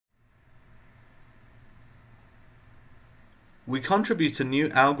We contribute a new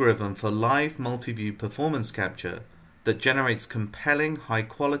algorithm for live multi-view performance capture that generates compelling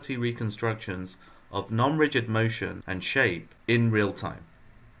high-quality reconstructions of non-rigid motion and shape in real time.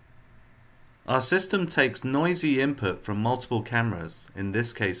 Our system takes noisy input from multiple cameras, in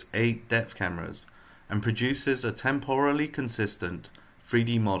this case 8 depth cameras, and produces a temporally consistent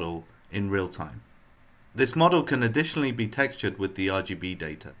 3D model in real time. This model can additionally be textured with the RGB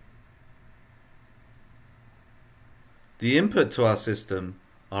data. The input to our system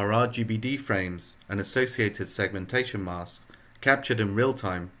are RGBD frames and associated segmentation masks captured in real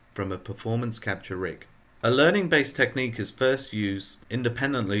time from a performance capture rig. A learning-based technique is first used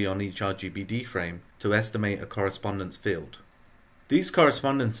independently on each RGBD frame to estimate a correspondence field. These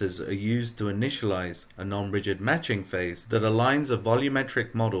correspondences are used to initialize a non-rigid matching phase that aligns a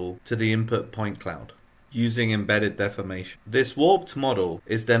volumetric model to the input point cloud using embedded deformation. This warped model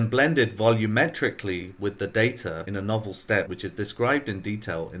is then blended volumetrically with the data in a novel step which is described in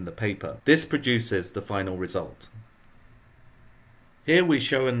detail in the paper. This produces the final result. Here we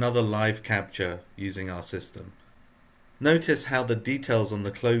show another live capture using our system. Notice how the details on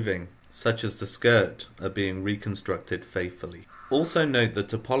the clothing, such as the skirt, are being reconstructed faithfully. Also note the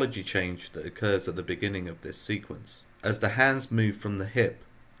topology change that occurs at the beginning of this sequence, as the hands move from the hip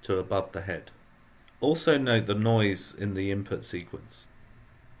to above the head. Also note the noise in the input sequence.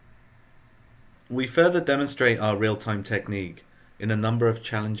 We further demonstrate our real-time technique in a number of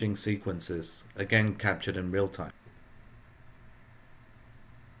challenging sequences, again captured in real time.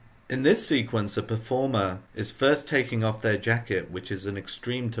 In this sequence, a performer is first taking off their jacket, which is an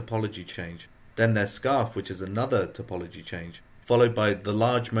extreme topology change, then their scarf, which is another topology change, followed by the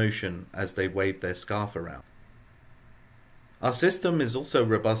large motion as they wave their scarf around. Our system is also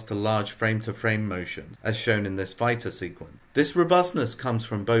robust to large frame-to-frame motions, as shown in this fighter sequence. This robustness comes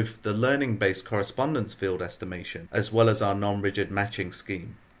from both the learning-based correspondence field estimation as well as our non-rigid matching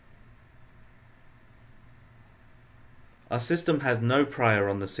scheme. Our system has no prior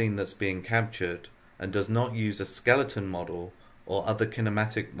on the scene that's being captured and does not use a skeleton model or other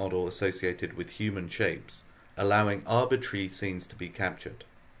kinematic model associated with human shapes, allowing arbitrary scenes to be captured,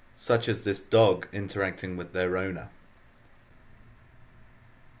 such as this dog interacting with their owner.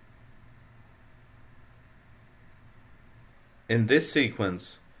 In this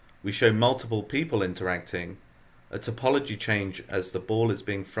sequence, we show multiple people interacting, a topology change as the ball is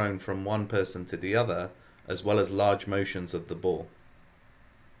being thrown from one person to the other, as well as large motions of the ball.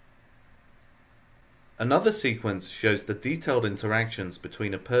 Another sequence shows the detailed interactions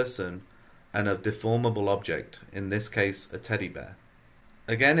between a person and a deformable object, in this case a teddy bear.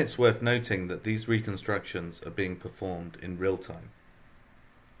 Again, it's worth noting that these reconstructions are being performed in real time.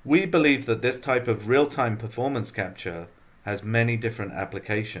 We believe that this type of real-time performance capture has many different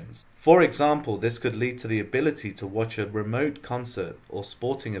applications. For example, this could lead to the ability to watch a remote concert or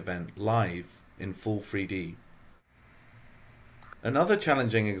sporting event live in full 3D. Another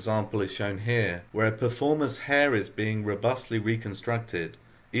challenging example is shown here, where a performer's hair is being robustly reconstructed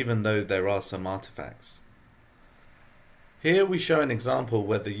even though there are some artifacts. Here we show an example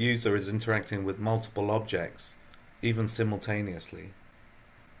where the user is interacting with multiple objects, even simultaneously.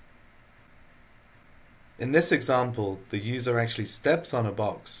 In this example, the user actually steps on a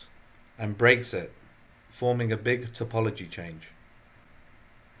box and breaks it, forming a big topology change.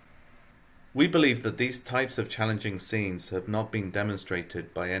 We believe that these types of challenging scenes have not been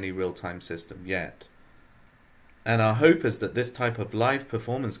demonstrated by any real-time system yet, and our hope is that this type of live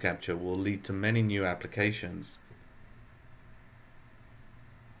performance capture will lead to many new applications.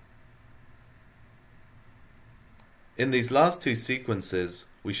 In these last two sequences,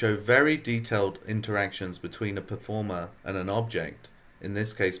 we show very detailed interactions between a performer and an object, in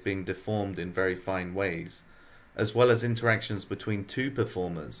this case being deformed in very fine ways, as well as interactions between two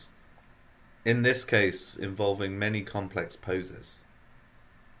performers, in this case involving many complex poses.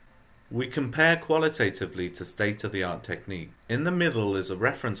 We compare qualitatively to state-of-the-art technique. In the middle is a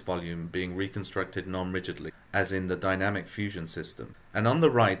reference volume being reconstructed non-rigidly, as in the dynamic fusion system, and on the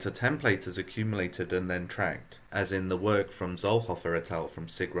right a template is accumulated and then tracked, as in the work from Zollhofer et al. From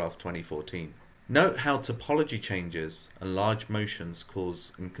SIGGRAPH 2014. Note how topology changes and large motions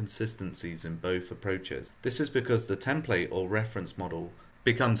cause inconsistencies in both approaches. This is because the template or reference model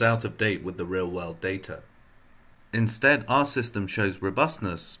becomes out of date with the real-world data. Instead, our system shows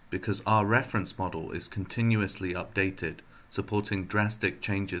robustness because our reference model is continuously updated, supporting drastic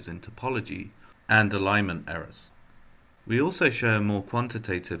changes in topology and alignment errors. We also show a more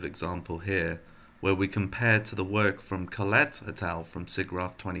quantitative example here, where we compare to the work from Collette et al. From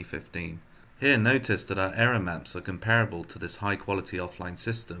SIGGRAPH 2015. Here notice that our error maps are comparable to this high-quality offline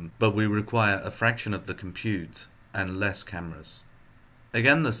system, but we require a fraction of the compute and less cameras.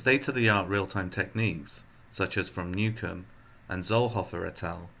 Again, the state-of-the-art real-time techniques, such as from Newcomb and Zollhofer et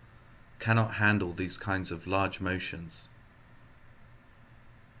al., cannot handle these kinds of large motions.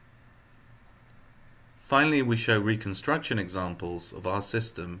 Finally, we show reconstruction examples of our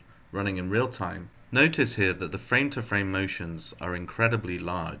system running in real time. Notice here that the frame-to-frame motions are incredibly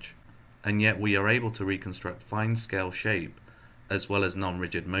large, and yet we are able to reconstruct fine-scale shape as well as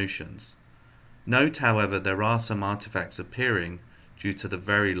non-rigid motions. Note, however, there are some artifacts appearing due to the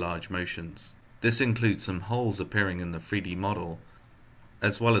very large motions. This includes some holes appearing in the 3D model,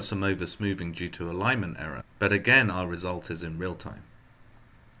 as well as some over-smoothing due to alignment error. But again, our result is in real time.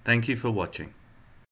 Thank you for watching.